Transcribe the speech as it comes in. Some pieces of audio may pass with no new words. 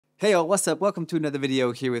Hey all, what's up? Welcome to another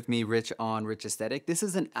video here with me, Rich, on Rich Aesthetic. This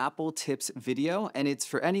is an Apple Tips video, and it's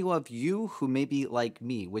for any of you who may be like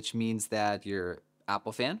me, which means that you're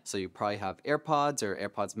Apple fan, so you probably have AirPods or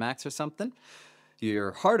AirPods Max or something.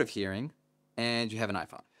 You're hard of hearing, and you have an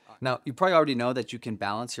iPhone. Now, you probably already know that you can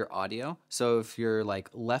balance your audio. So if your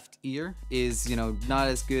left ear is, not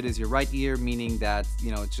as good as your right ear, meaning that,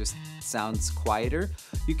 it just sounds quieter,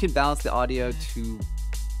 you can balance the audio to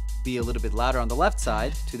be a little bit louder on the left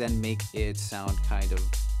side to then make it sound kind of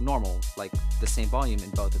normal, like the same volume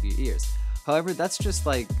in both of your ears. However, that's just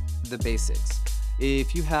like the basics.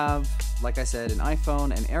 If you have, like I said, an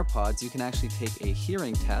iPhone and AirPods, you can actually take a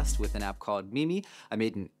hearing test with an app called Mimi. I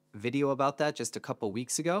made an video about that just a couple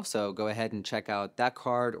weeks ago, so go ahead and check out that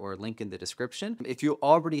card or link in the description. If you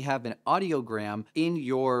already have an audiogram in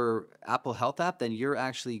your Apple Health app, then you're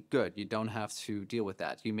actually good. You don't have to deal with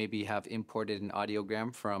that. You maybe have imported an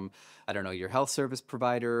audiogram from, I don't know, your health service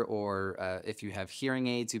provider, or if you have hearing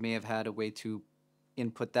aids, you may have had a way to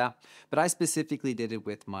input that. But I specifically did it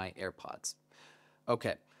with my AirPods.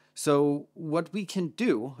 Okay, so what we can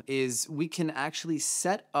do is we can actually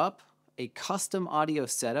set up a custom audio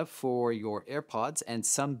setup for your AirPods and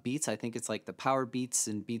some Beats. I think it's like the Power Beats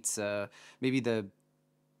and Beats, maybe the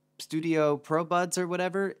Studio Pro Buds or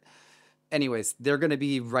whatever. Anyways, they're going to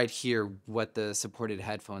be right here what the supported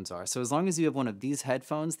headphones are. So as long as you have one of these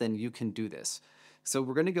headphones, then you can do this. So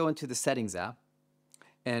we're going to go into the Settings app,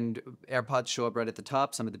 and AirPods show up right at the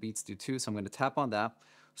top. Some of the Beats do too. So I'm going to tap on that,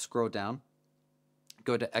 scroll down,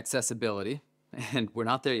 go to Accessibility. And we're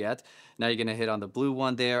not there yet. Now you're going to hit on the blue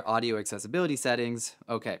one there, audio accessibility settings.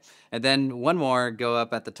 Okay. And then one more, go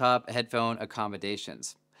up at the top, headphone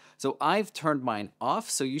accommodations. So I've turned mine off,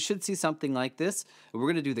 so you should see something like this. We're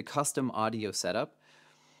going to do the custom audio setup.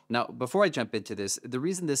 Now, before I jump into this, the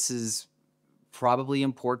reason this is probably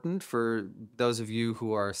important for those of you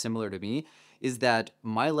who are similar to me is that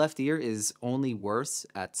my left ear is only worse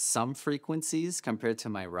at some frequencies compared to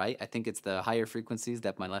my right. I think it's the higher frequencies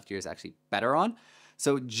that my left ear is actually better on.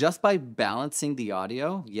 So just by balancing the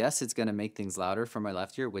audio, yes, it's going to make things louder for my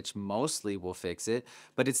left ear, which mostly will fix it,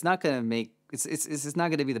 but it's not going to make it's not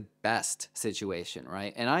going to be the best situation,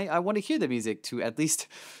 right? And I want to hear the music to at least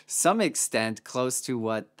some extent close to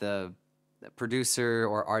what the producer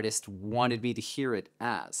or artist wanted me to hear it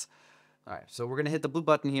as. All right, so we're going to hit the blue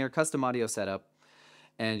button here, custom audio setup,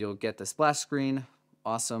 and you'll get the splash screen.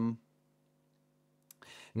 Awesome.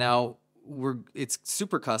 Now, it's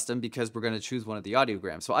super custom because we're going to choose one of the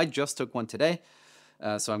audiograms. So I just took one today,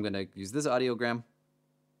 so I'm going to use this audiogram.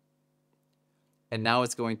 And now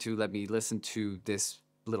it's going to let me listen to this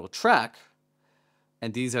little track,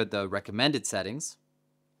 and these are the recommended settings.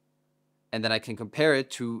 And then I can compare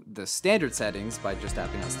it to the standard settings by just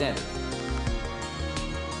tapping on standard.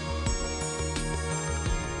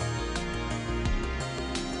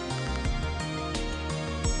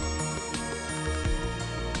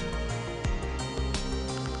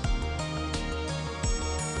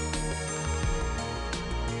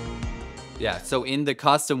 Yeah, so in the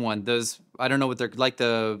custom one, those, I don't know what they're like,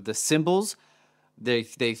 the symbols, they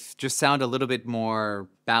just sound a little bit more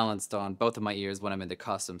balanced on both of my ears when I'm in the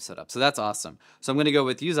custom setup. So that's awesome. So I'm going to go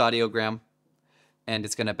with use audiogram, and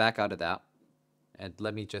it's going to back out of that. And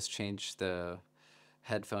let me just change the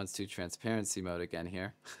headphones to transparency mode again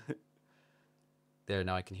here. There,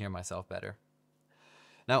 now I can hear myself better.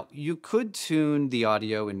 Now, you could tune the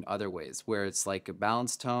audio in other ways, where it's like a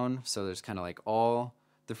balanced tone. So there's kind of like all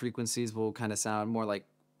the frequencies will kind of sound more like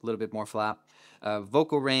a little bit more flat.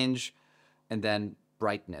 Vocal range, and then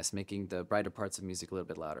brightness, making the brighter parts of music a little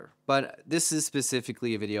bit louder. But this is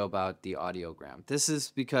specifically a video about the audiogram. This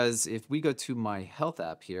is because if we go to my health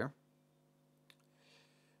app here,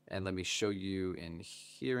 and let me show you in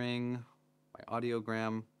hearing, my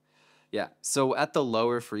audiogram. Yeah, so at the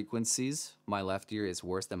lower frequencies, my left ear is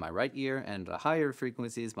worse than my right ear, and the higher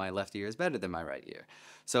frequencies, my left ear is better than my right ear.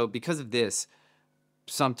 So because of this,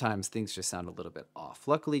 sometimes things just sound a little bit off.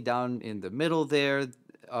 Luckily, down in the middle there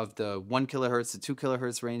of the 1 kilohertz to 2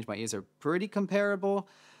 kilohertz range, my ears are pretty comparable.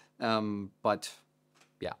 But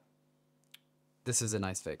yeah, this is a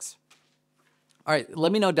nice fix. All right,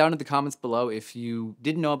 let me know down in the comments below if you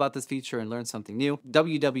didn't know about this feature and learned something new.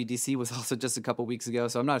 WWDC was also just a couple weeks ago,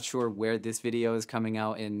 so I'm not sure where this video is coming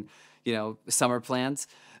out in, summer plans.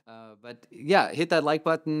 But yeah, hit that like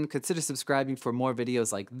button, consider subscribing for more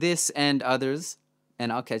videos like this and others,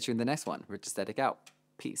 and I'll catch you in the next one. Rich Aesthetic out.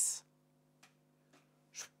 Peace.